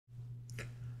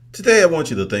Today, I want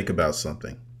you to think about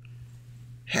something.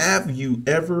 Have you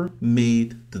ever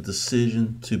made the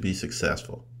decision to be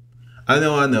successful? I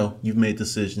know, you've made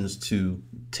decisions to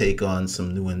take on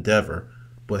some new endeavor,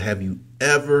 but have you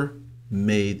ever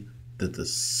made the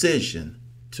decision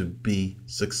to be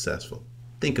successful?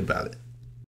 Think about it.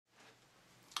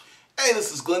 Hey,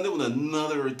 this is Glenda with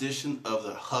another edition of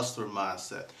the Hustler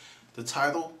Mindset. The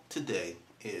title today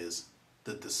is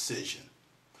The Decision.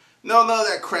 No, none of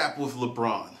that crap with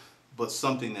LeBron, but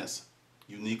something that's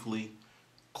uniquely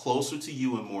closer to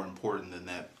you and more important than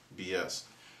that BS.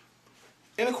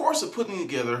 In the course of putting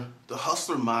together the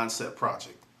Hustler Mindset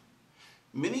Project,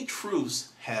 many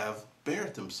truths have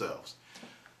bared themselves.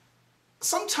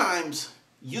 Sometimes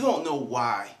you don't know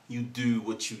why you do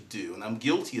what you do, and I'm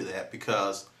guilty of that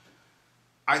because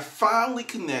I finally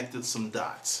connected some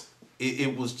dots.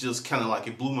 It was just kind of like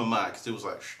it blew my mind because it was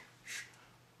like,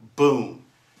 boom.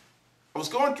 I was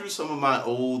going through some of my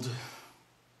old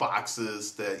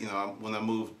boxes that, when I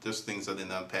moved, there's things I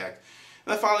didn't unpack.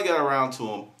 And I finally got around to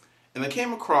them. And I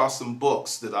came across some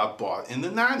books that I bought in the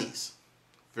 90s.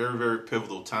 Very, very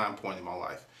pivotal time point in my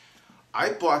life.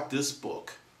 I bought this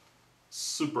book,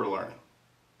 Super Learning.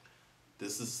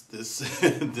 This is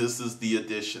the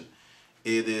edition.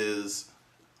 It is,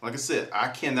 like I said, I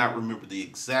cannot remember the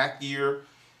exact year.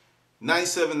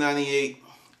 97, 98,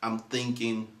 I'm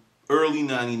thinking early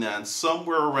 99,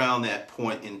 somewhere around that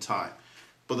point in time.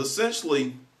 But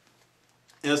essentially,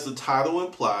 as the title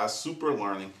implies, Super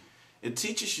Learning, it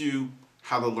teaches you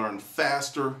how to learn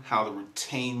faster, how to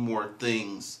retain more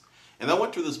things. And I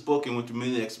went through this book and went through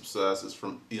many exercises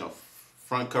from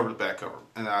front cover to back cover.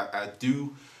 And I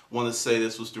do want to say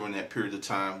this was during that period of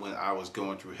time when I was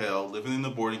going through hell, living in the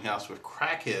boarding house with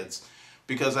crackheads,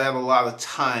 because I had a lot of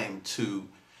time to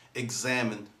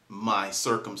examine my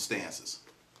circumstances.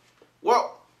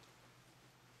 Well,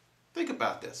 think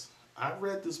about this. I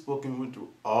read this book and went through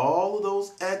all of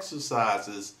those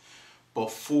exercises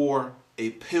before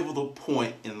a pivotal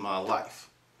point in my life.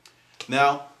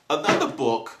 Now, another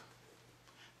book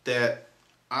that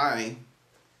I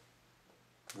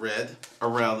read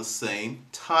around the same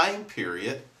time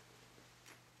period,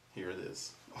 here it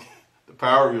is, The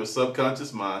Power of Your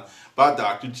Subconscious Mind by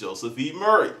Dr. Joseph E.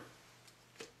 Murray.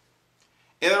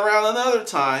 And around the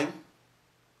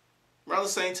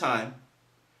same time,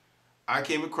 I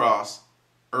came across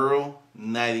Earl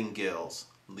Nightingale's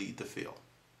Lead the Field.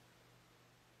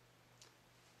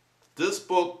 This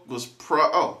book was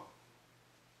put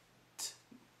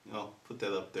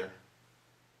that up there.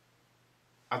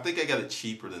 I think I got it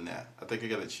cheaper than that.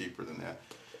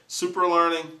 Super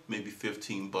Learning, maybe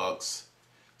 15 bucks.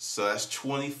 So that's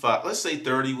 25, let's say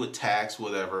 30 with tax,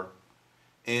 whatever.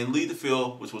 And Lead the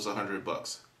Field, which was 100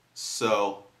 bucks.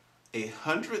 So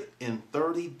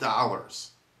 $130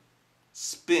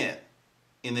 spent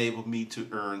enabled me to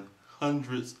earn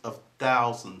hundreds of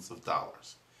thousands of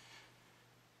dollars.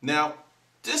 Now,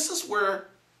 this is where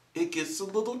it gets a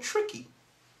little tricky.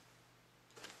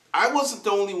 I wasn't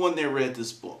the only one that read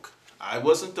this book. I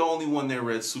wasn't the only one that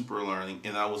read Super Learning,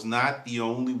 and I was not the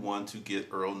only one to get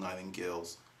Earl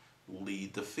Nightingale's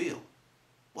Lead the Field.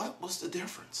 What was the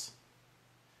difference?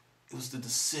 It was the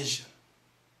decision.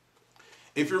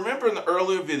 If you remember in the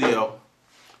earlier video,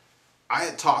 I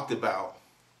had talked about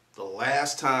the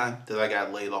last time that I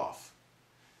got laid off.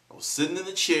 I was sitting in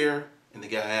the chair and the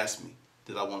guy asked me,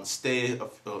 did I want to stay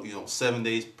 7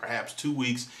 days, perhaps 2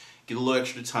 weeks, get a little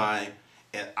extra time.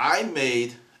 And I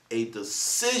made a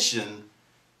decision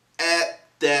at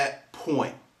that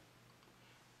point.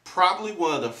 Probably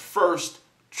one of the first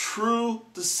true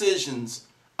decisions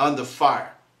under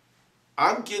fire.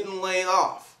 I'm getting laid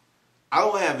off. I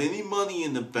don't have any money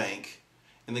in the bank,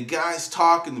 and the guy's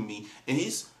talking to me, and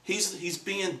he's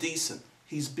being decent.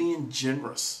 He's being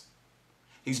generous.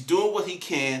 He's doing what he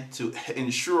can to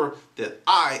ensure that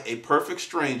I, a perfect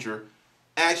stranger,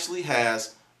 actually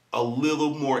has a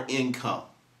little more income.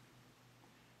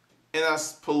 And I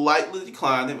politely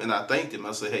declined him, and I thanked him.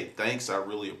 I said, hey, thanks. I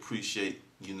really appreciate,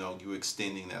 you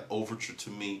extending that overture to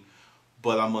me,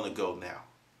 but I'm going to go now.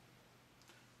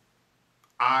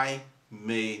 I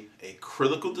made a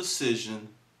critical decision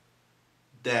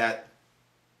that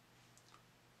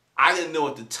I didn't know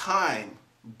at the time,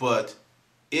 but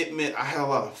it meant I had a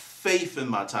lot of faith in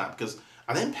my time because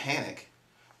I didn't panic,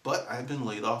 but I had been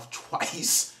laid off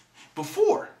twice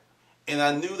before. And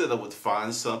I knew that I would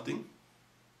find something,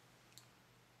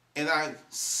 and I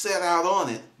set out on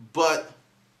it, but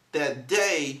that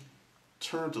day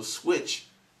turned a switch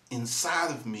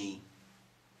inside of me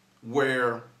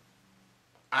where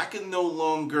I can no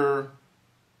longer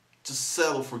just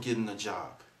settle for getting a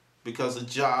job, because a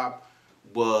job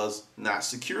was not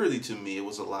security to me, it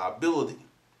was a liability.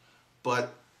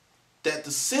 But that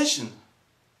decision,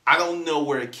 I don't know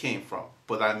where it came from,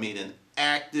 but I made an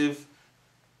active,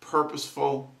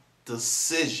 purposeful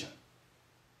decision.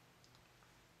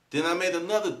 Then I made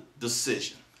another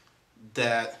decision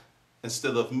that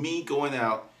instead of me going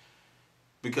out,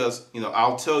 because,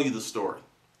 I'll tell you the story.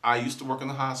 I used to work in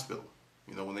the hospital.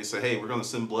 When they say, hey, we're going to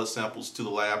send blood samples to the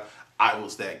lab, I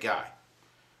was that guy.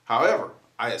 However,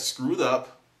 I had screwed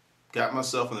up, got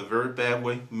myself in a very bad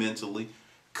way mentally,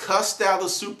 cussed out a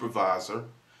supervisor,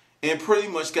 and pretty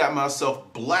much got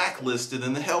myself blacklisted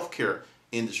in the healthcare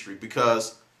industry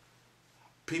because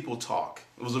people talk.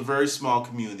 It was a very small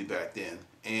community back then,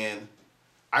 and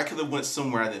I could have went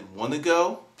somewhere I didn't want to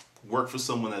go, worked for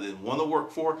someone I didn't want to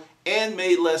work for, and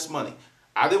made less money.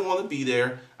 I didn't want to be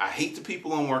there. I hate the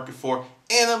people I'm working for,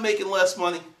 and I'm making less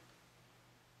money.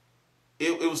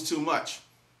 It was too much.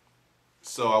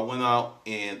 So I went out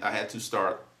and I had to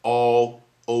start all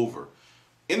over.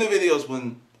 In the videos,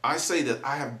 when I say that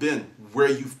I have been where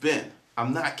you've been,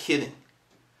 I'm not kidding.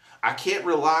 I can't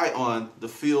rely on the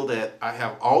field that I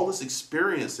have all this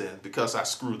experience in because I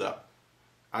screwed up.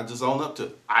 I just own up to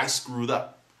it. I screwed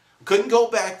up. Couldn't go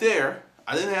back there.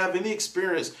 I didn't have any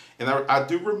experience. And I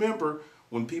do remember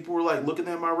when people were like looking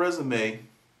at my resume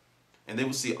and they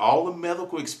would see all the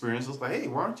medical experience. I was like, hey,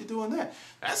 why aren't you doing that?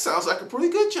 That sounds like a pretty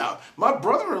good job. My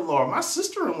brother-in-law, my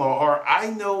sister-in-law, or I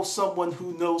know someone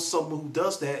who knows someone who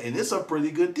does that, and it's a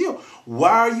pretty good deal.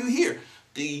 Why are you here?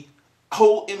 The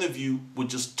whole interview would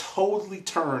just totally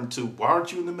turn to, why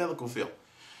aren't you in the medical field?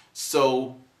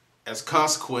 So, as a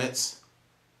consequence,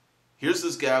 here's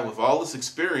this guy with all this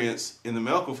experience in the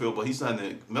medical field, but he's not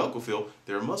in the medical field.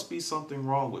 There must be something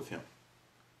wrong with him.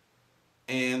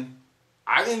 And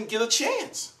I didn't get a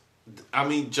chance. I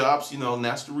mean, jobs, and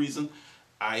that's the reason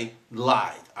I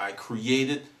lied. I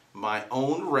created my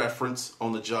own reference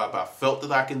on the job I felt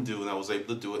that I can do, and I was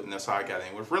able to do it, and that's how I got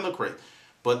in with Rental Crate.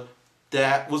 But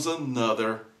that was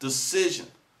another decision.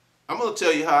 I'm going to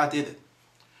tell you how I did it.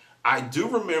 I do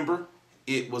remember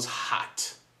it was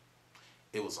hot.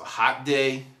 It was a hot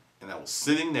day, and I was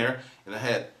sitting there, and I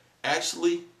had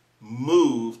actually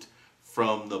moved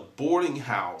from the boarding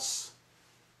house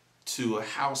to a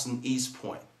house in East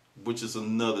Point, which is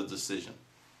another decision.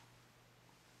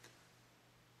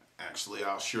 Actually,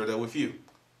 I'll share that with you.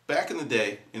 Back in the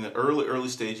day, in the early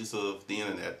stages of the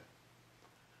internet,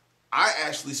 I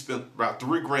actually spent about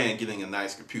 $3,000 getting a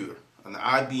nice computer. An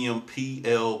IBM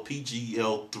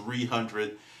PGL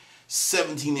 300,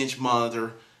 17-inch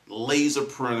monitor, laser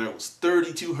printer. It was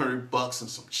 $3,200 and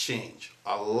some change.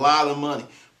 A lot of money,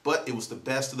 but it was the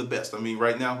best of the best. I mean,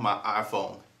 right now, my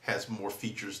iPhone has more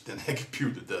features than that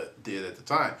computer did at the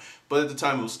time. But at the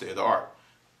time, it was state of the art.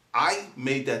 I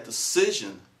made that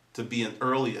decision to be an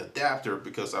early adapter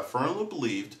because I firmly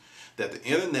believed that the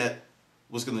internet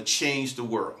was going to change the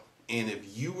world. And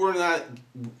if you were not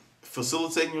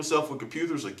facilitating yourself with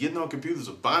computers or getting on computers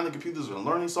or buying the computers or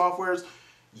learning softwares,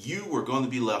 you were going to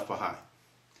be left behind.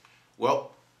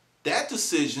 Well, that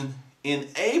decision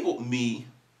enabled me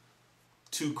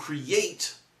to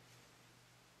create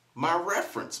my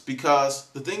reference, because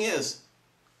the thing is,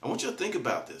 I want you to think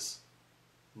about this.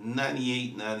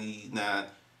 98, 99,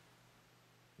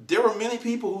 there were many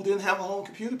people who didn't have a home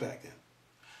computer back then.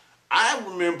 I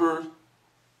remember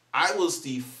I was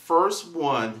the first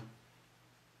one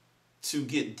to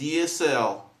get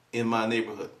DSL in my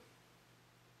neighborhood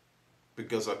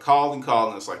because I called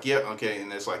and it's like, yeah, okay,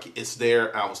 and it's like, it's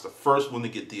there. I was the first one to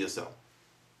get DSL.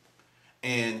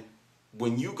 And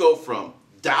when you go from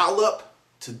dial-up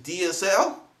to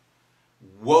DSL,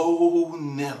 whoa,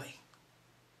 Nelly.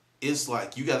 It's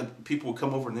like people will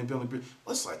come over and they'll be on the grid.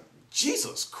 It's like,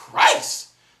 Jesus Christ,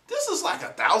 this is like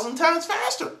 1,000 times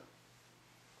faster.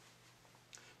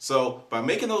 So by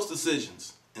making those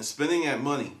decisions and spending that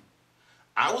money,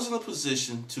 I was in a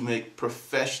position to make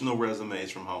professional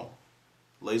resumes from home.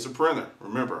 Laser printer.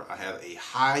 Remember, I had a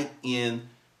high-end,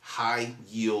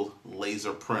 high-yield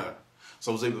laser printer.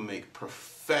 So I was able to make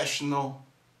professional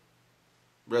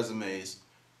resumes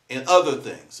and other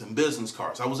things and business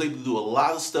cards. I was able to do a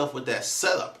lot of stuff with that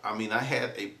setup. I mean,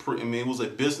 it was a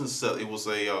business set. It was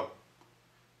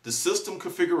the system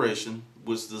configuration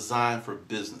was designed for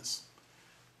business.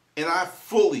 And I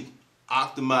fully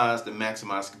optimized and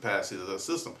maximized the capacity of the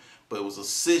system. But it was a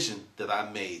decision that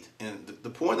I made. And the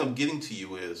point I'm getting to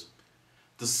you is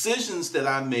decisions that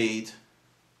I made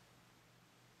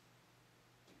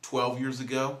 12 years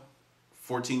ago,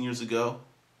 14 years ago,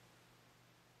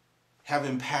 have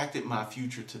impacted my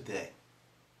future today.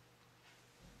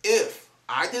 If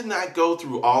I did not go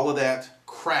through all of that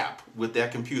crap with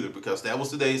that computer, because that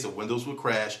was the days that Windows would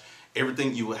crash.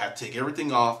 Everything, you would have to take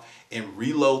everything off and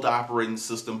reload the operating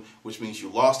system, which means you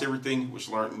lost everything,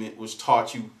 which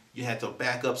taught you had to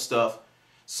back up stuff.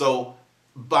 So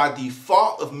by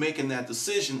default of making that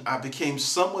decision, I became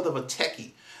somewhat of a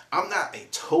techie. I'm not a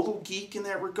total geek in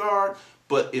that regard,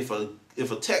 but if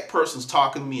a tech person's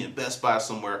talking to me in Best Buy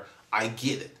somewhere, I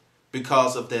get it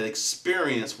because of that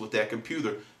experience with that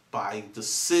computer by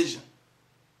decision.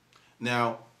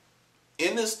 Now,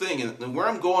 in this thing, and where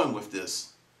I'm going with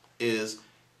this is,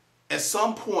 at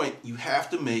some point you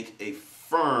have to make a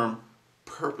firm,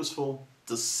 purposeful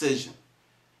decision.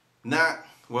 Not,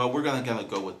 well, we're gonna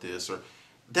go with this, or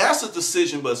that's a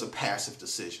decision, but it's a passive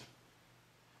decision.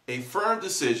 A firm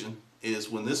decision is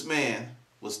when this man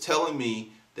was telling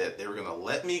me that they were gonna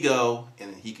let me go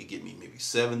and he could give me maybe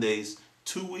 7 days,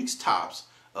 2 weeks tops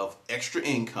of extra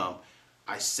income.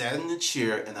 I sat in the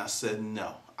chair and I said,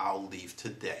 no, I'll leave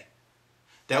today.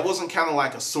 That wasn't kind of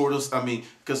like a sort of,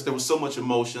 because there was so much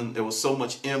emotion, there was so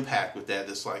much impact with that.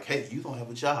 It's like, hey, you don't have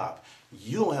a job.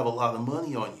 You don't have a lot of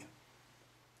money on you.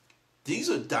 These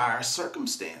are dire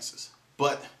circumstances.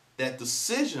 But that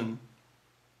decision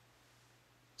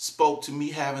spoke to me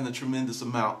having a tremendous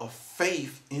amount of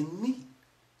faith in me.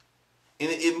 And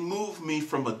it moved me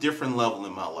from a different level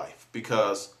in my life,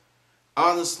 because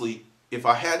honestly, if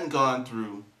I hadn't gone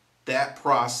through that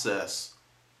process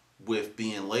with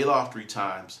being laid off 3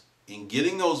 times and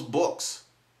getting those books,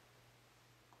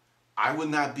 I would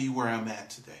not be where I'm at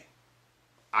today.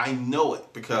 I know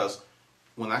it, because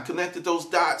when I connected those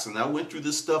dots and I went through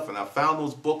this stuff and I found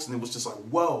those books, and it was just like,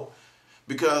 whoa,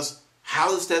 because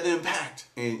how does that impact?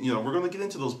 And we're going to get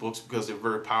into those books because they're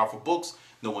very powerful books.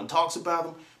 No one talks about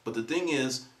them. But the thing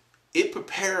is, it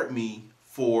prepared me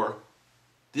for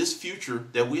this future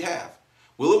that we have.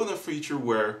 We live in a future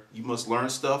where you must learn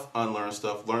stuff, unlearn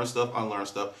stuff, learn stuff, unlearn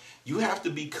stuff. You have to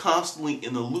be constantly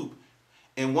in the loop.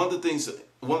 And one of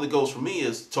the goals for me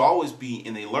is to always be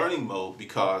in a learning mode,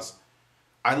 because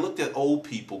I looked at old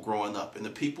people growing up, and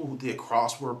the people who did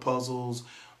crossword puzzles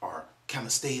or kind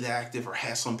of stayed active or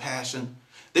had some passion,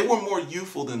 they were more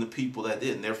youthful than the people that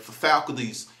didn't. Their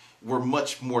faculties were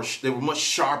much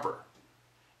sharper.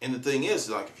 And the thing is,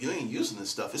 like, if you ain't using this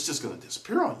stuff, it's just going to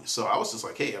disappear on you. So I was just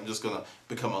like, hey, I'm just going to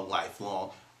become a lifelong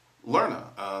learner,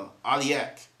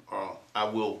 autodidact, or I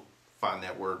will find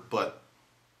that word. But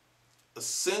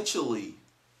essentially,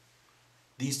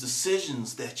 these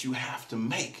decisions that you have to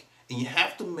make, and you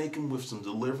have to make them with some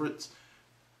deliberate,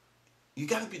 you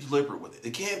got to be deliberate with it.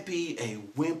 It can't be a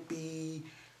wimpy,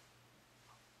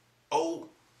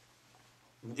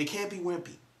 it can't be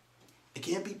wimpy. It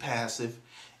can't be passive.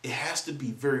 It has to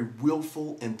be very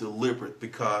willful and deliberate,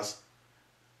 because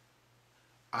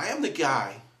I am the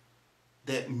guy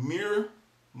that mere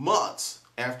months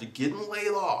after getting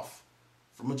laid off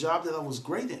from a job that I was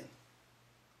great in,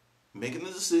 making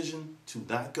the decision to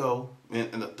not go.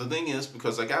 And the thing is,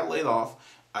 because I got laid off,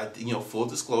 full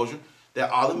disclosure,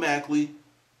 that automatically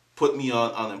put me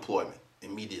on unemployment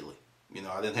immediately.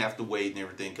 I didn't have to wait and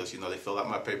everything, because, they filled out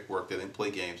my paperwork. They didn't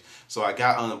play games. So I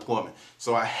got unemployment.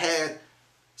 So I had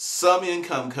some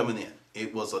income coming in.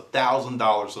 It was $1,000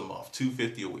 a month,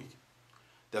 $250 a week.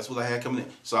 That's what I had coming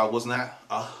in. So I was not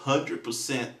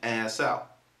 100% ass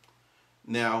out.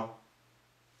 Now,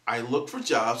 I looked for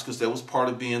jobs, because that was part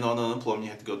of being on unemployment.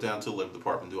 You had to go down to the labor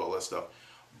department and do all that stuff.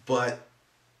 But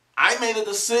I made a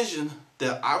decision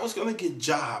that I was going to get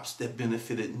jobs that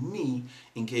benefited me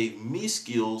and gave me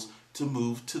skills to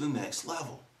move to the next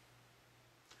level.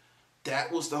 That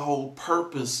was the whole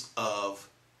purpose of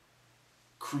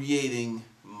creating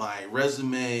my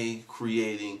resume,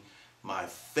 creating my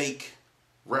fake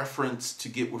reference to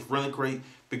get with Rent-A-Great,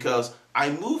 because I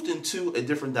moved into a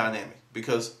different dynamic.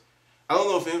 Because I don't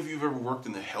know if any of you have ever worked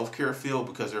in the healthcare field,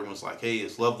 because everyone's like, hey,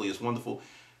 it's lovely, it's wonderful.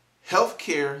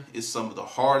 Healthcare is some of the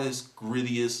hardest,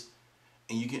 grittiest,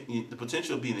 and the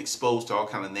potential of being exposed to all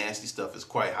kind of nasty stuff is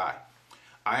quite high.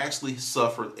 I actually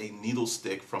suffered a needle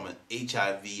stick from an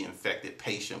HIV-infected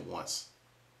patient once.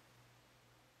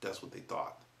 That's what they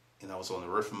thought. And I was on the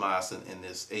Referrals and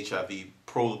this HIV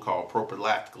protocol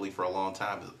prophylactically for a long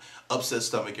time. Upset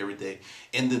stomach every day.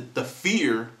 And the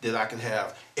fear that I could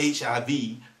have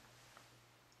HIV,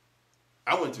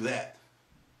 I went through that.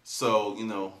 So,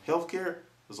 healthcare,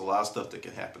 there's a lot of stuff that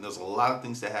can happen. There's a lot of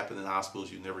things that happen in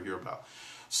hospitals you never hear about.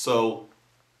 So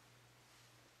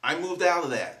I moved out of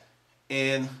that.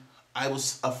 And I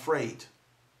was afraid.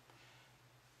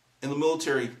 In the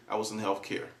military, I was in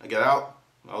healthcare. I got out.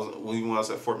 When I was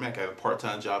at Fort Mac, I had a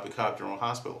part-time job at Cobb General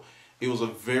Hospital. It was a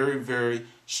very, very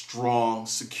strong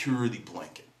security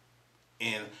blanket.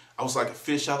 And I was like a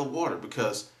fish out of water,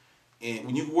 because And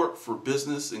when you work for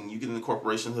business and you get in a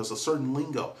corporation, there's a certain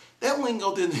lingo. That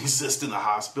lingo didn't exist in the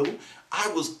hospital. I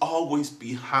was always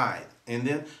behind.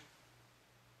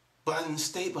 But I didn't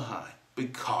stay behind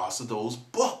because of those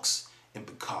books and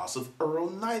because of Earl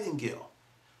Nightingale.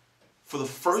 For the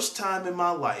first time in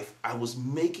my life, I was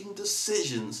making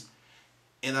decisions,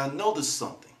 and I noticed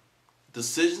something.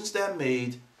 Decisions that I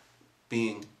made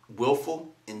being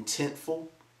willful, intentful,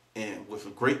 and with a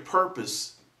great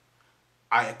purpose,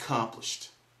 I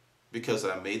accomplished. Because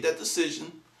I made that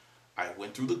decision, I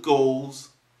went through the goals,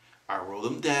 I wrote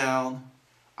them down,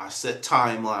 I set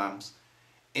timelines,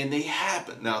 and they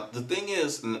happened. Now, the thing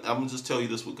is, and I'm going to just tell you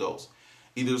this what goes.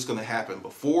 Either it's going to happen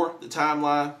before the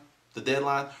timeline, the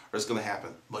deadline, or it's going to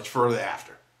happen much further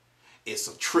after. It's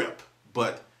a trip,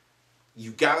 but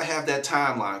you got to have that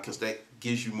timeline because that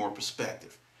gives you more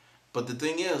perspective. But the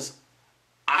thing is,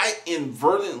 I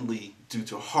inadvertently, due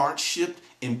to hardship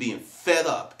and being fed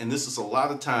up, and this is a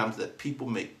lot of times that people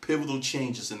make pivotal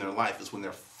changes in their life, is when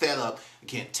they're fed up and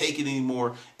can't take it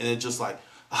anymore, and they're just like,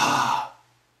 I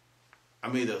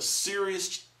made a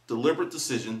serious, deliberate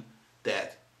decision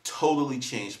that totally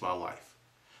changed my life.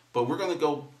 But we're going to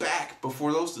go back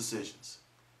before those decisions.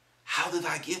 How did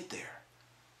I get there?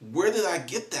 Where did I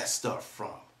get that stuff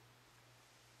from?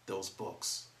 Those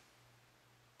books.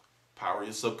 Power of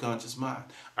Your Subconscious Mind.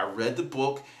 I read the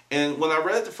book, and when I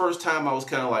read it the first time, I was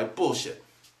kind of like, bullshit.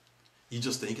 You're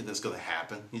just thinking that's going to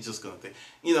happen. You're just going to think.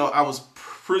 I was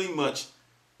pretty much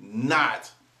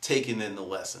not taking in the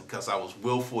lesson because I was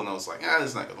willful, and I was like,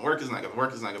 it's not going to work, it's not going to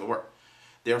work, it's not going to work.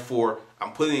 Therefore,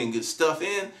 I'm putting in good stuff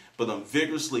in, but I'm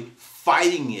vigorously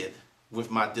fighting it with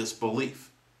my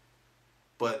disbelief.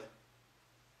 But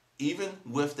even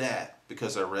with that,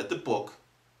 because I read the book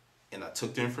and I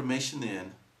took the information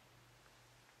in,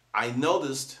 I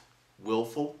noticed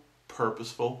willful,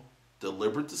 purposeful,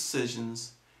 deliberate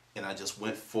decisions, and I just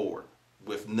went forward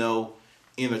with no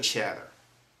inner chatter.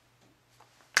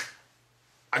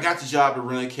 I got the job at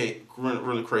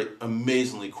Rent-A-Crate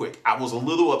amazingly quick. I was a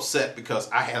little upset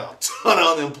because I had a ton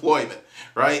of unemployment,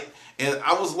 right? And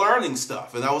I was learning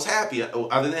stuff, and I was happy. I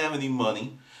didn't have any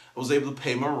money. I was able to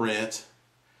pay my rent,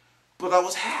 but I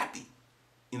was happy.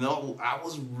 I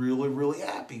was really, really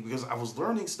happy because I was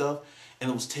learning stuff and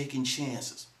I was taking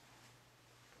chances.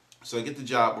 So I get the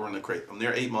job at Rent-A-Crate. I'm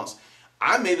there 8 months.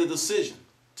 I made a decision.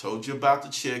 Told you about the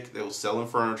chick that was selling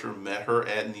furniture. Met her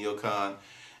at Neocon.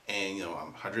 And,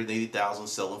 I'm $180,000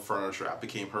 selling furniture. I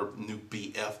became her new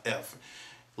BFF.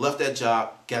 Left that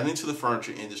job, got into the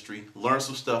furniture industry, learned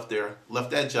some stuff there,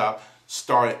 left that job,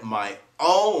 started my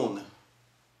own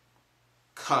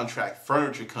contract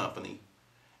furniture company.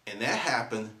 And that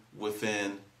happened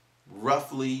within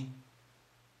roughly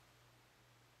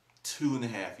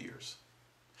 2.5 years.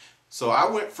 So I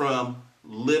went from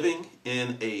living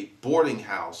in a boarding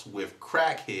house with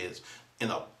crackheads in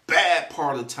a bad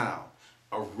part of town,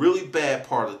 a really bad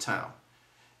part of town.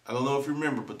 I don't know if you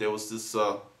remember, but there was this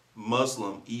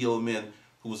Muslim EOM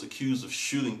who was accused of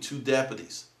shooting 2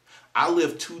 deputies. I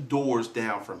lived 2 doors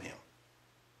down from him.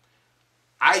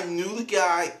 I knew the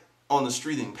guy on the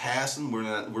street in passing. We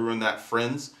were not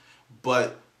friends,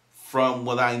 but from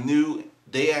what I knew,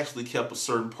 they actually kept a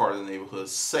certain part of the neighborhood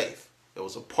safe. There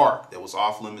was a park that was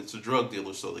off limits to drug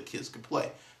dealers so the kids could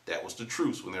play. That was the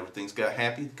truce. Whenever things got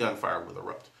happy, gunfire would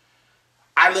erupt.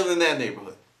 I lived in that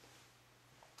neighborhood.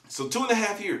 So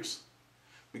 2.5 years,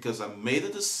 because I made a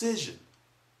decision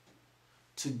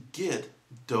to get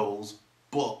those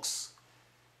books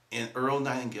in Earl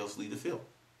Nightingale's Lead the Field.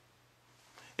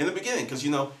 In the beginning, because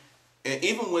and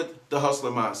even with the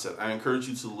hustler mindset, I encourage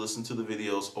you to listen to the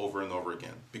videos over and over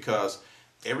again, because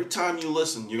every time you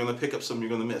listen, you're going to pick up something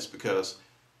you're going to miss, because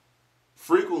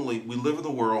frequently we live in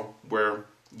a world where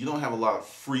you don't have a lot of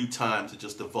free time to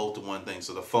just devote to one thing.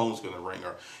 So the phone's going to ring,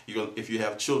 or if you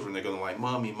have children, they're going to like,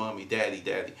 mommy, mommy, daddy,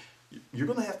 daddy. You're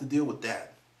going to have to deal with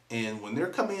that. And when they're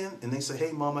coming in and they say,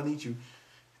 hey, mom, I need you,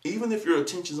 even if your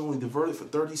attention is only diverted for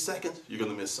 30 seconds, you're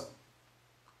going to miss something.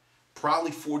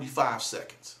 Probably 45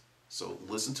 seconds. So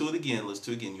listen to it again,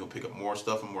 you'll pick up more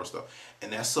stuff and more stuff.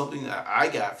 And that's something that I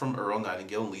got from Earl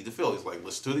Nightingale and Lead the Field. He's like,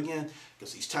 listen to it again,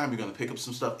 because each time you're going to pick up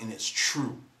some stuff, and it's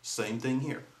true. Same thing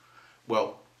here.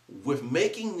 Well, with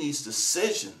making these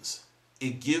decisions,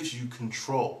 it gives you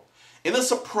control. And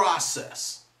it's a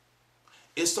process.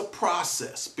 It's a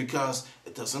process because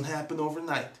it doesn't happen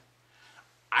overnight.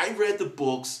 I read the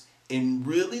books, and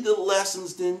really the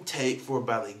lessons didn't take for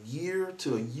about a year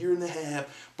to a year and a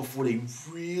half before they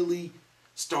really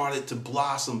started to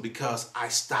blossom, because I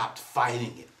stopped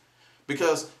fighting it.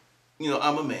 Because,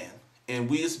 I'm a man, and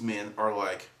we as men are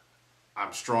like,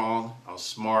 I'm strong, I'm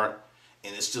smart,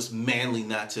 And it's just manly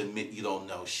not to admit you don't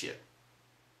know shit.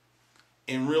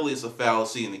 And really it's a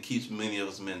fallacy, and it keeps many of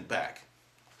us men back.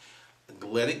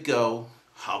 Let it go,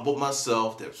 humble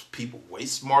myself. There's people way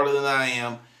smarter than I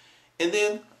am. And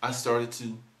then I started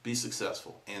to be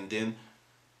successful. And then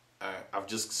I've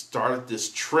just started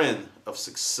this trend of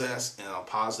success and a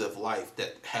positive life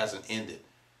that hasn't ended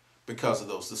because of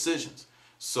those decisions.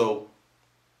 So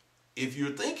if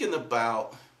you're thinking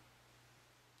about,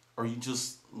 are you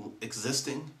just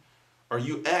existing? Are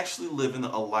you actually living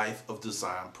a life of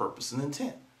design, purpose, and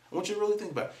intent? I want you to really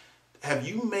think about it. Have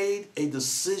you made a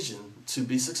decision to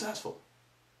be successful?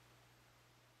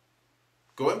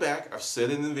 Going back, I've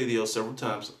said it in the video several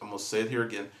times, I'm going to say it here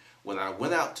again. When I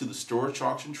went out to the storage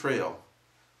auction trail,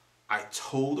 I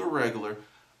told a regular,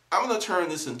 I'm going to turn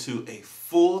this into a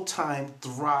full-time,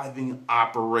 thriving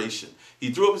operation.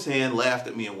 He threw up his hand, laughed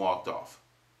at me, and walked off.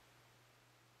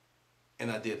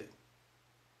 And I did it.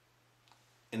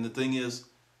 And the thing is,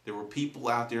 there were people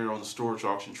out there on the storage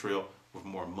auction trail with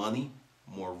more money,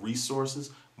 more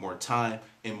resources, more time,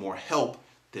 and more help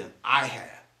than I had.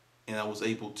 And I was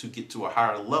able to get to a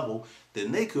higher level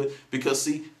than they could because,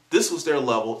 see, this was their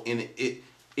level, and it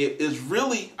is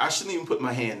really, I shouldn't even put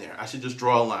my hand there. I should just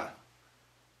draw a line.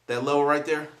 That level right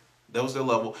there, that was their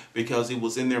level because it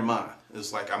was in their mind.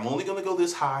 It's like, I'm only going to go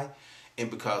this high, and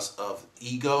because of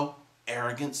ego,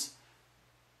 arrogance,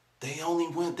 they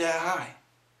only went that high.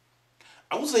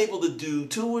 I was able to do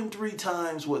 2 and 3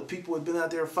 times what people had been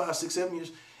out there 5, 6, 7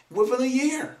 years within a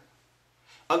year.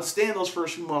 Understand those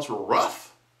first few months were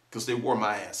rough because they wore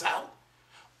my ass out.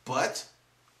 But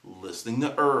listening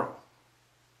to Earl,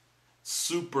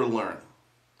 super learning.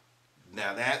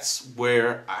 Now that's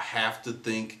where I have to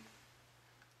think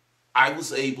I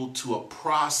was able to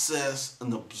process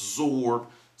and absorb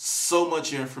so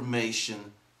much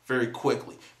information very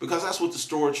quickly because that's what the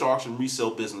storage auction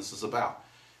resale business is about.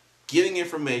 Getting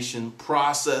information,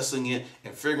 processing it,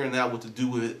 and figuring out what to do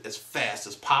with it as fast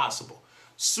as possible.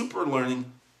 Super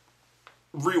learning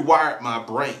rewired my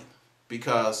brain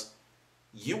because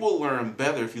you will learn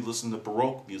better if you listen to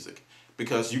Baroque music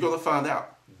because you're going to find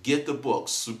out. Get the book,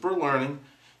 Super Learning.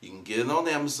 You can get it on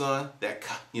Amazon. That,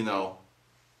 you know,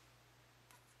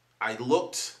 I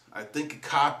think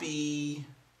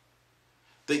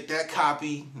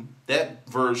that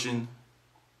version,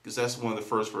 because that's one of the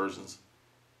first versions,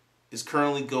 is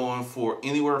currently going for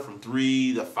anywhere from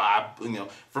 $3 to $5,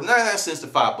 from 99 cents to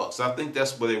 $5. I think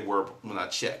that's where they were when I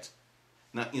checked.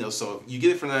 Now, so if you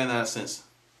get it for 99 cents,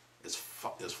 it's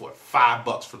what,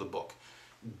 $5 for the book.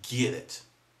 Get it.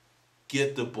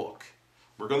 Get the book.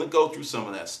 We're going to go through some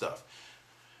of that stuff.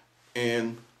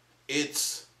 And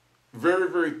it's very,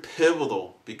 very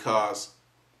pivotal because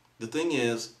the thing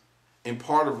is, in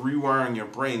part of rewiring your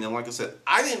brain, and like I said,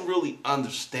 I didn't really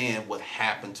understand what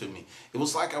happened to me. It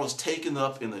was like I was taken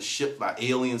up in a ship by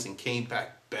aliens and came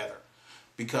back better.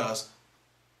 Because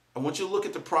I want you to look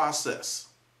at the process.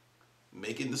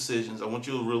 Making decisions, I want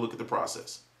you to really look at the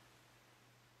process.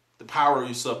 The power of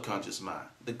your subconscious mind.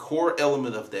 The core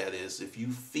element of that is if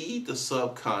you feed the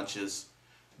subconscious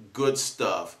good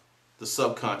stuff, the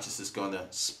subconscious is going to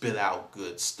spit out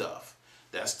good stuff.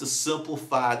 That's the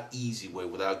simplified, easy way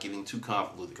without getting too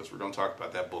convoluted because we're going to talk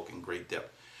about that book in great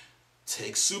depth.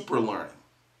 Take super learning.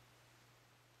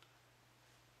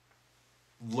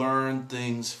 Learn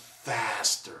things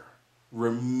faster.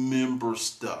 Remember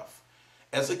stuff.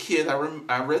 As a kid,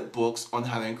 I read books on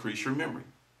how to increase your memory.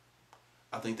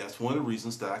 I think that's one of the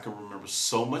reasons that I can remember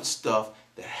so much stuff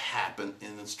that happened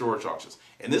in the storage auctions.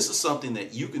 And this is something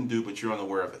that you can do, but you're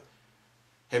unaware of it.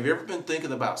 Have you ever been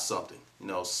thinking about something?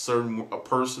 A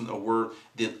person, a word,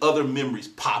 then other memories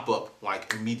pop up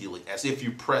like immediately, as if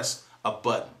you press a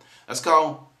button. That's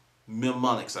called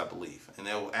mnemonics, I believe. And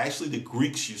actually the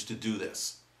Greeks used to do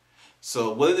this.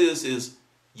 So what it is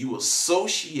you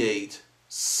associate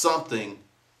something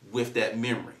with that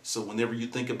memory. So whenever you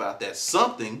think about that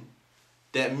something,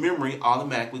 that memory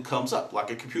automatically comes up like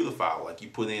a computer file. Like you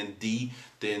put in D,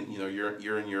 then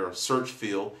you're in your search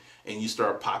field and you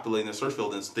start populating the search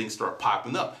field and things start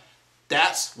popping up.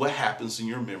 That's what happens in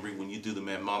your memory when you do the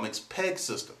mnemonics peg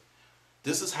system.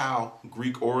 This is how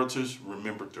Greek orators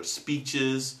remembered their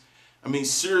speeches. I mean,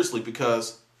 seriously,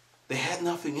 because they had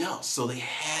nothing else, so they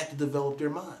had to develop their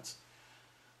minds.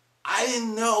 I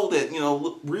didn't know that,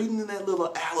 reading in that little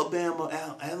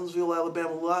Adamsville,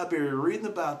 Alabama library, reading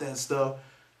about that stuff,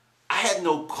 I had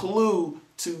no clue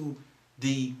to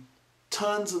the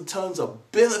tons and tons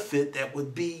of benefit that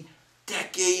would be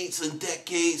decades and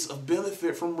decades of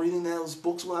benefit from reading those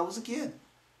books when I was a kid.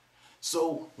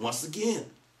 So, once again,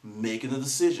 making a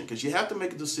decision, because you have to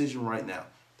make a decision right now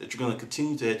that you're going to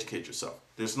continue to educate yourself.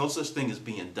 There's no such thing as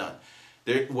being done.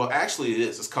 Well, actually it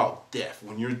is. It's called death.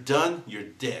 When you're done, you're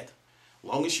dead. As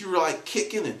long as you're like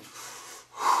kicking and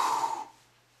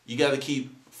you got to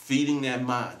keep feeding that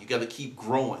mind. You got to keep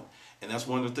growing. And that's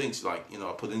one of the things, like, you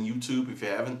know, I put in YouTube. If you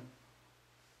haven't,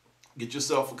 get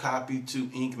yourself a copy to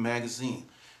Inc. magazine.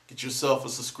 Get yourself a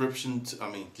subscription to,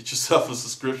 get yourself a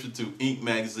subscription to Inc.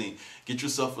 magazine. Get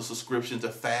yourself a subscription to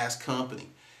Fast Company.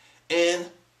 And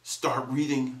start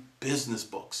reading business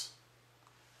books.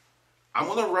 I'm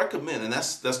going to recommend, and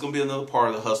that's going to be another part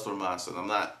of the hustler mindset. I'm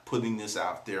not putting this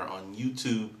out there on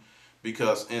YouTube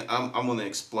because, and I'm going to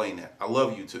explain that. I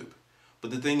love YouTube.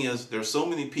 But the thing is, there's so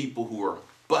many people who are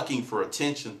bucking for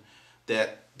attention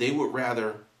that they would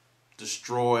rather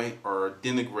destroy or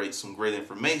denigrate some great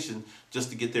information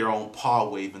just to get their own paw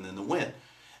waving in the wind.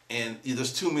 And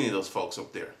there's too many of those folks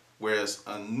up there. Whereas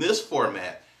on this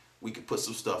format, we could put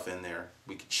some stuff in there,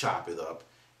 we could chop it up,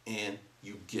 and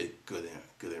you get good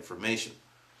information.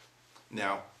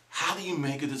 Now, how do you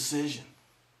make a decision?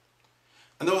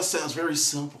 I know it sounds very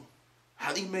simple.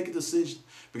 How do you make a decision?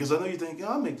 Because I know you think,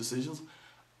 I'll make decisions.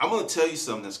 I'm going to tell you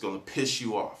something that's going to piss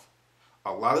you off.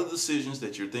 A lot of decisions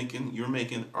that you're thinking you're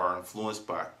making are influenced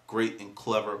by great and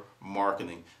clever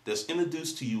marketing that's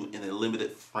introduced to you in a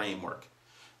limited framework.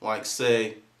 Like,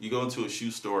 say you go into a shoe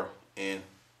store and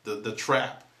the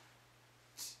trap,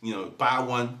 you know, buy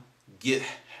one, get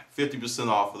 50%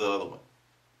 off of the other one.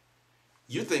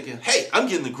 You're thinking, hey, I'm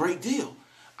getting a great deal.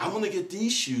 I'm going to get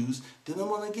these shoes, then I'm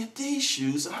going to get these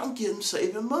shoes, and I'm getting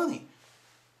saving money.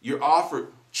 You're offered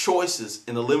choices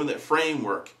in a limited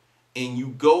framework, and you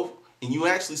go and you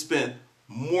actually spend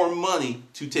more money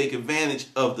to take advantage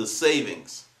of the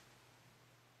savings.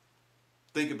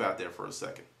 Think about that for a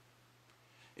second.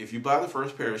 If you buy the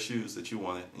first pair of shoes that you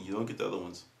wanted and you don't get the other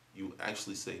ones, you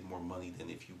actually save more money than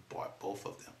if you bought both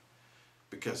of them,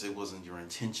 because it wasn't your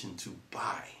intention to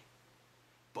buy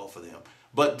both of them.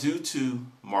 But due to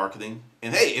marketing,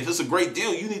 and hey, if it's a great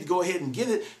deal, you need to go ahead and get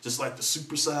it, just like the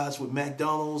super size with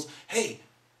McDonald's. Hey,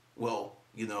 well,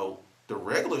 you know, the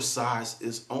regular size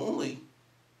is only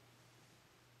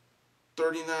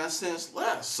 39 cents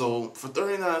less. So for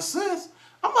 39 cents,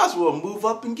 I might as well move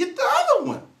up and get the other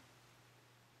one.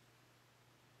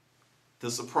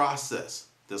 There's a process.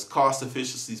 There's cost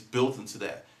efficiencies built into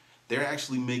that. They're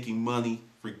actually making money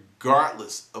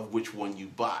regardless of which one you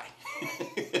buy.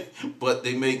 But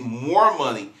they make more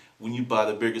money when you buy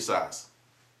the bigger size,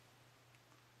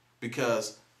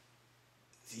 because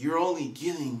you're only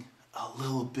getting a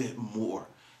little bit more.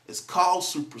 It's called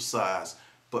supersize,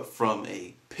 but from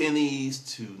a pennies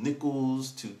to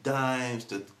nickels to dimes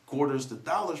to quarters to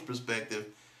dollars perspective,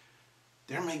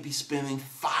 they may be spending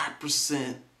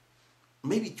 5%,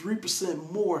 maybe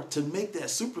 3% more to make that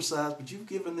supersize, but you've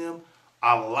given them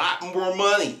a lot more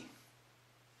money.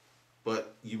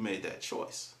 But you made that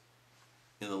choice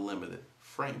in a limited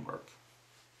framework.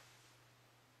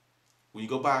 When you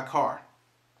go buy a car,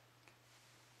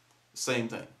 same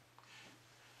thing.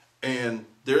 And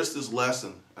there's this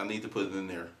lesson, I need to put it in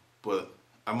there, but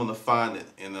I'm going to find it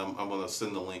and I'm going to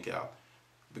send the link out,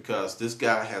 because this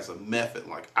guy has a method.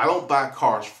 Like, I don't buy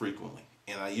cars frequently,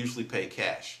 and I usually pay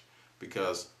cash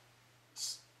because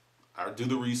I do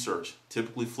the research.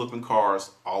 Typically flipping cars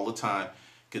all the time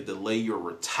could delay your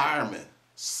retirement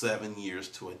 7 years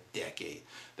to a decade.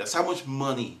 That's how much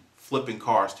money flipping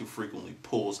cars too frequently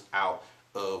pulls out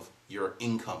of your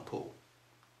income pool.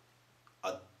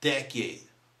 A decade.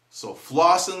 So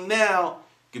flossing now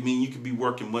could mean you could be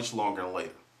working much longer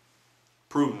later.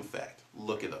 Proven fact.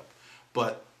 Look it up.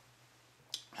 But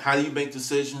how do you make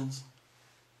decisions?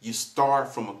 You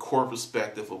start from a core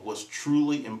perspective of what's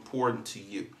truly important to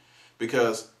you.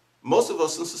 Because most of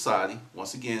us in society,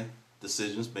 once again,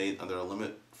 decisions made under a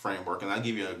limited framework. And I'll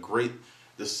give you a great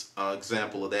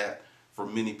example of that for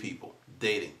many people.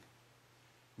 Dating.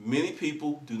 Many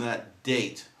people do not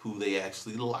date who they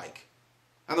actually like.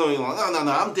 I know you're like,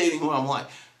 no, I'm dating who I'm like.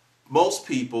 Most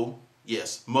people,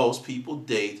 yes, most people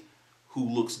date who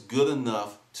looks good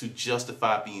enough to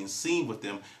justify being seen with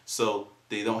them, so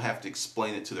they don't have to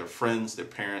explain it to their friends, their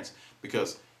parents.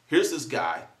 Because here's this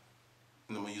guy,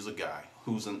 and I'm going to use a guy,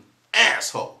 who's an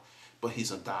asshole, but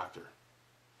he's a doctor.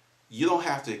 You don't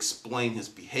have to explain his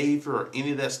behavior or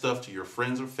any of that stuff to your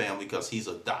friends or family because he's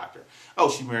a doctor. Oh,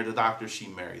 she married a doctor, she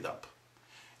married up.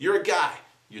 You're a guy,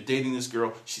 you're dating this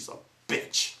girl, she's a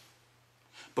bitch.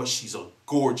 But she's a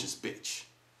gorgeous bitch.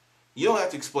 You don't have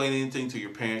to explain anything to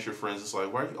your parents, your friends. It's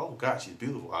like, why are you? Oh God, she's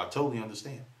beautiful. I totally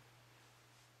understand.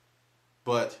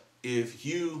 But if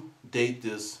you date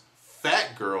this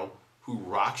fat girl who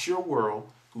rocks your world,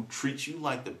 who treats you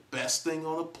like the best thing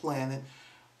on the planet,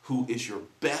 who is your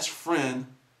best friend,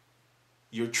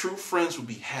 Your true friends will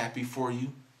be happy for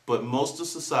you, but most of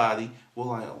society will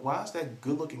like, why is that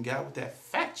good looking guy with that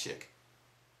fat chick?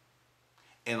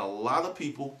 And a lot of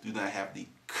people do not have the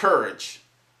courage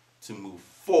to move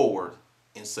forward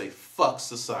and say fuck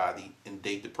society and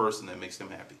date the person that makes them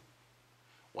happy.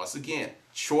 Once again,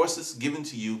 choices given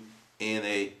to you in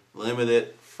a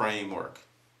limited framework.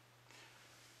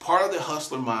 Part of the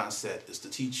hustler mindset is to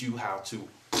teach you how to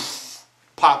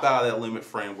pop out of that limit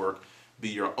framework, be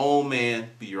your own man,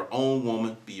 be your own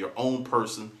woman, be your own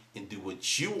person, and do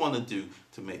what you want to do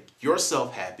to make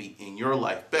yourself happy and your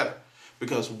life better.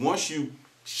 Because once you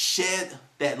shed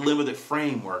that limited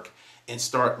framework and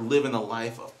start living a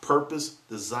life of purpose,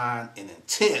 design, and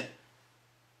intent,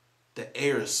 the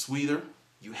air is sweeter,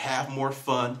 you have more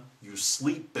fun, you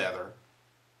sleep better,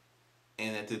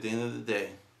 and at the end of the day,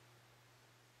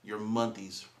 your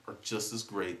Mondays are just as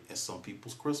great as some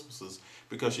people's Christmases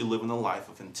because you're living a life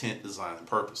of intent, design, and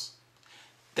purpose.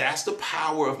 That's the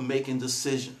power of making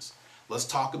decisions. Let's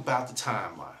talk about the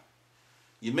timeline.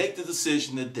 You make the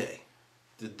decision today.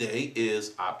 The day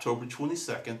is October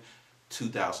 22nd,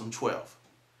 2012.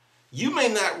 You may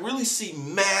not really see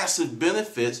massive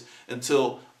benefits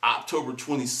until October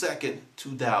 22nd,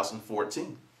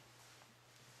 2014.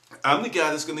 I'm the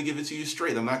guy that's going to give it to you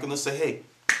straight. I'm not going to say, hey,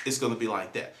 it's going to be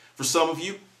like that. For some of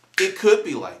you, it could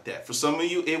be like that. For some of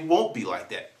you, it won't be like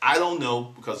that. I don't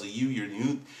know because of you, your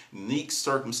unique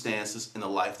circumstances in the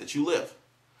life that you live.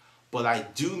 But I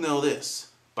do know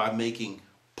this. By making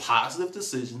positive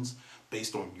decisions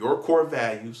based on your core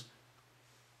values,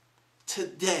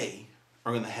 today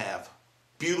are going to have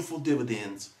beautiful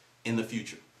dividends in the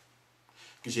future.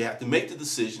 Because you have to make the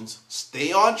decisions,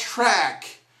 stay on track,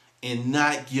 and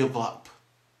not give up.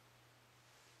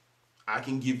 I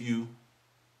can give you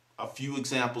a few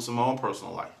examples in my own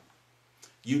personal life.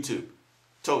 YouTube.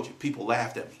 Told you, people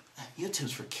laughed at me.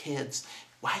 YouTube's for kids.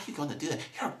 Why are you going to do that?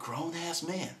 You're a grown-ass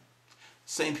man.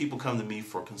 Same people come to me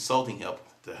for consulting help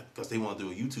because they want to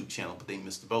do a YouTube channel, but they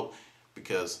missed the boat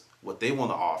because what they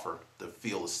want to offer, the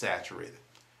field is saturated.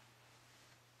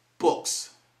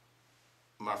 Books.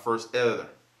 My first editor.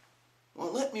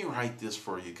 Well, let me write this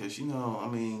for you because, you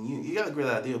got a great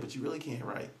idea, but you really can't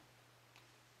write.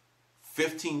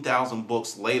 15,000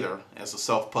 books later as a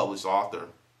self-published author.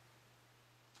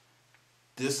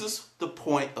 This is the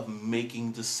point of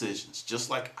making decisions. Just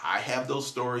like I have those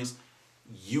stories,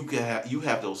 you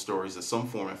have those stories in some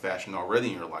form and fashion already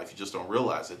in your life. You just don't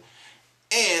realize it.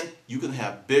 And you can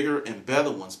have bigger and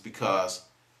better ones because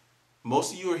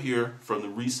most of you are here from the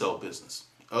resale business.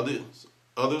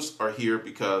 Others are here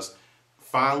because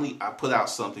finally I put out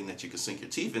something that you can sink your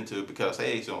teeth into because,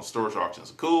 hey, storage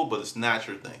auctions are cool, but it's not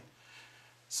your thing.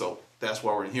 So that's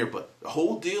why we're in here. But the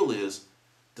whole deal is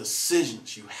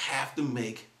decisions. You have to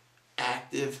make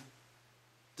active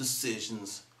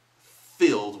decisions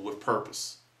filled with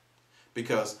purpose.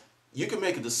 Because you can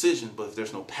make a decision, but if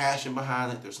there's no passion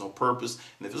behind it, there's no purpose,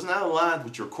 and if it's not aligned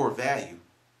with your core value,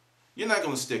 you're not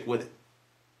going to stick with it.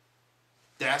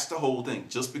 That's the whole thing.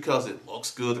 Just because it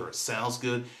looks good or it sounds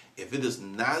good, if it is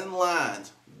not in line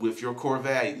with your core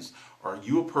values, are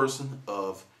you a person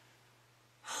of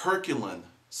Herculean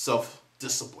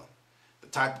self-discipline? The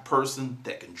type of person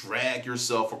that can drag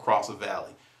yourself across a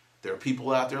valley. There are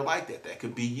people out there like that. That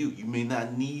could be you. You may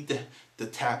not need to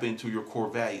tap into your core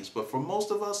values, but for most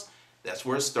of us, that's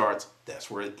where it starts, that's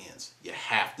where it ends. You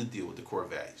have to deal with the core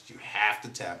values. You have to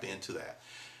tap into that.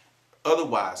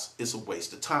 Otherwise, it's a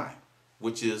waste of time,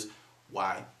 which is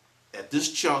why at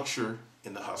this juncture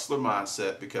in the hustler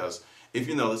mindset, because if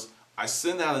you notice, I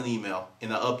send out an email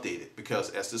and I update it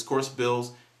because as this course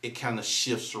builds, it kind of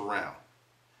shifts around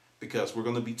because we're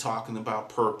going to be talking about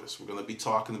purpose. We're going to be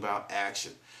talking about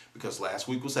action because last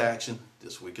week was action,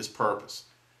 this week is purpose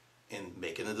and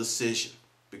making a decision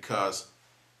because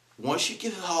once you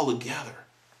get it all together,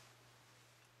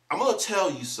 I'm going to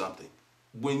tell you something.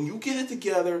 When you get it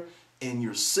together and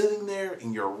you're sitting there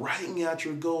and you're writing out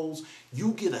your goals,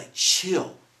 you get a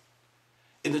chill.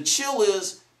 And the chill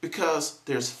is because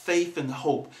there's faith and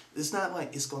hope. It's not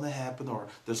like it's going to happen or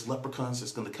there's leprechauns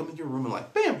that's going to come in your room and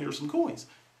like, bam, here's some coins.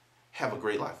 Have a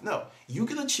great life. No, you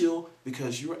get a chill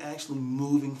because you're actually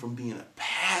moving from being a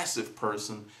passive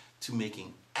person to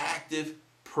making active,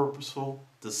 purposeful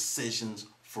decisions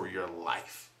for your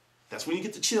life. That's when you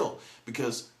get the chill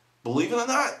because believe it or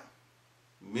not,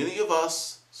 many of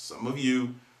us, some of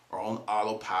you are on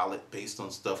autopilot based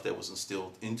on stuff that was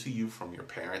instilled into you from your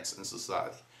parents and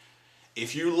society.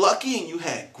 If you're lucky and you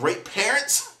had great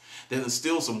parents that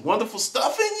instilled some wonderful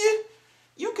stuff in you,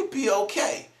 you could be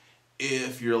okay.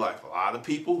 If you're like a lot of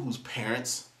people whose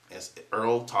parents, as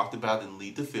Earl talked about in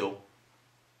Lead to Feel,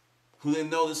 who didn't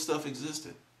know this stuff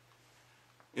existed.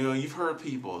 You know, you've heard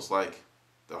people, it's like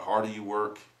the harder you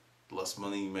work, the less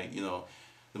money you make. You know,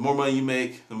 the more money you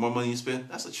make, the more money you spend.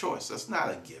 That's a choice. That's not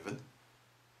a given.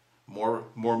 More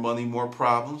money, more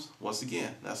problems. Once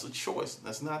again, that's a choice.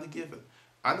 That's not a given.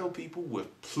 I know people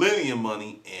with plenty of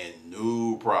money and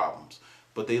no problems,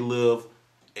 but they live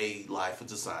a life of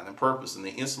design and purpose, and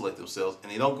they insulate themselves,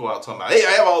 and they don't go out talking about, hey,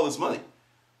 I have all this money.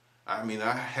 I mean,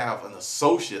 I have an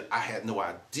associate. I had no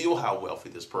idea how wealthy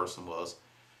this person was,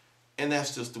 and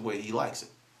that's just the way he likes it.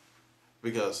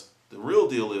 Because the real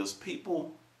deal is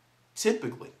people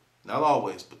typically, not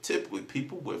always, but typically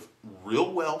people with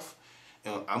real wealth,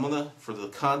 and I'm going to, for the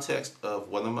context of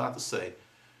what I'm about to say,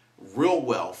 real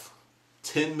wealth,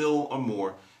 10 mil or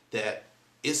more, that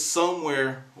is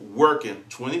somewhere working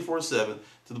 24/7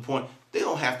 to the point they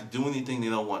don't have to do anything they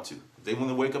don't want to. If they want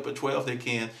to wake up at 12, they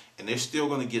can, and they're still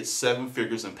going to get 7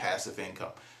 figures in passive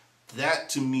income. That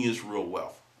to me is real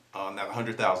wealth. Not a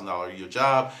 $100,000 a year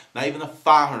job, not even a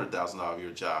 $500,000 a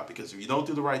year job. Because if you don't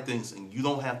do the right things and you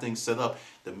don't have things set up,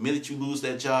 the minute you lose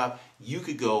that job, you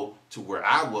could go to where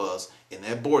I was in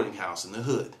that boarding house in the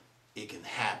hood. It can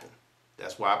happen.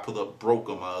 That's why I put up broke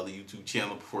on my other YouTube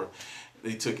channel before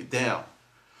they took it down.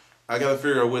 I got to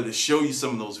figure out a way to show you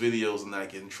some of those videos and not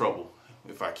get in trouble.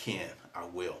 If I can, I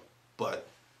will. But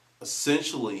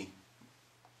essentially,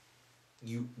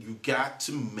 you got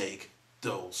to make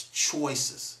those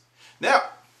choices. Now,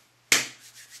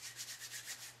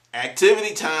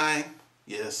 activity time.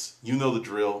 Yes, you know the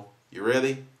drill. You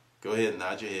ready? Go ahead and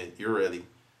nod your head. You're ready.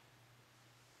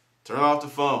 Turn off the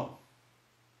phone.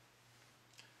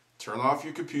 Turn off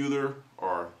your computer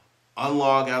or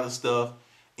unlog out of stuff.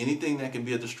 Anything that can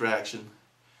be a distraction.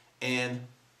 And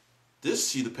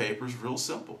this sheet of paper is real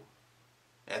simple.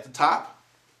 At the top,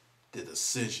 the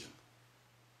decision.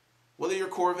 What are your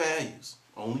core values?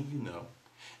 Only you know.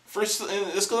 First, and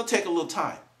it's going to take a little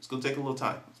time. It's going to take a little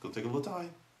time. It's going to take a little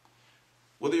time.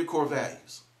 What are your core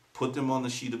values? Put them on the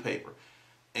sheet of paper.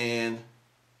 And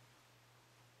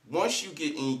once you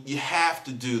get in, you have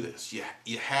to do this.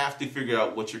 You have to figure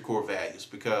out what your core values,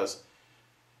 because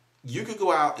you could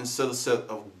go out and set a set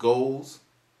of goals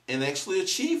and actually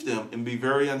achieve them and be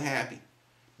very unhappy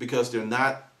because they're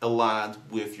not aligned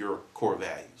with your core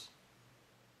values.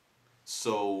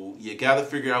 So you got to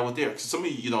figure out what they are. Because some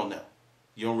of you don't know.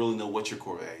 You don't really know what your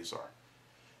core values are.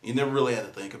 You never really had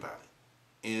to think about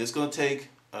it. And it's going to take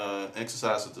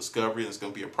exercise of discovery, and it's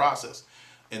going to be a process.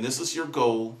 And this is your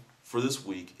goal for this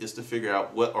week, is to figure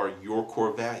out what are your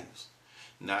core values.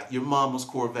 Not your mama's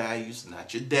core values,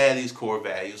 not your daddy's core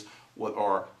values. What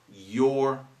are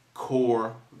your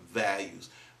core values?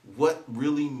 What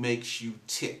really makes you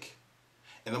tick?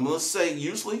 And I'm going to say,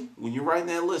 usually, when you're writing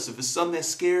that list, if it's something that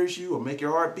scares you or make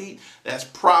your heart beat, that's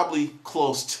probably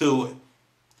close to it.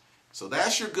 So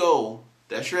that's your goal.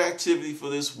 That's your activity for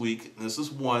this week. And this is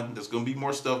one. There's going to be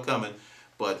more stuff coming.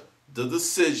 But the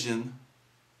decision,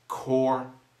 core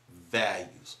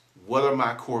values. What are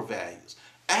my core values?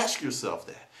 Ask yourself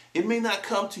that. It may not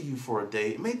come to you for a day.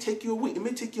 It may take you a week. It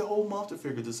may take you a whole month to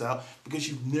figure this out, because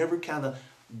you've never kind of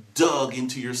dug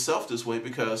into yourself this way,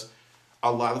 because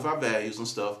a lot of our values and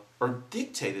stuff are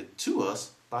dictated to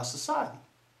us by society.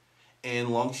 And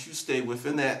as long as you stay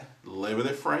within that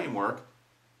limited framework,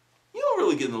 you don't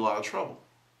really get in a lot of trouble.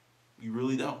 You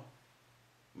really don't.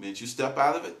 The minute you step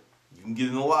out of it, you can get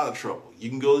in a lot of trouble. You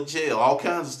can go to jail. All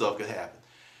kinds of stuff could happen.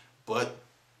 But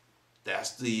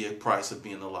that's the price of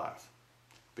being alive.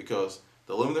 Because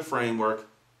the limited framework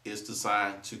is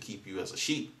designed to keep you as a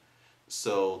sheep.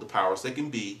 So the powers that can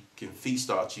be can feast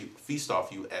off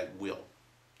you at will.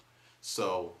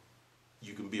 So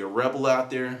you can be a rebel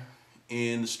out there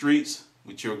in the streets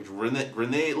with your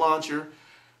grenade launcher,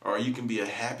 or you can be a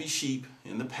happy sheep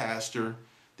in the pasture.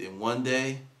 Then one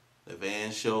day the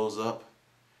van shows up,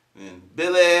 and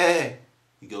Billy,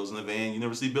 he goes in the van. You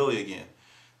never see Billy again.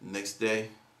 The next day,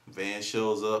 the van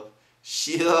shows up.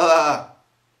 Sheila,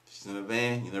 she's in the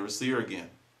van. You never see her again.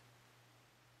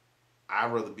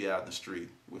 I'd rather be out in the street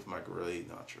with my grenade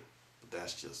launcher, but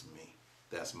that's just me.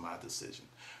 That's my decision.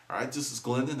 All right, this is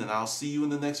Glendon, and I'll see you in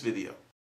the next video.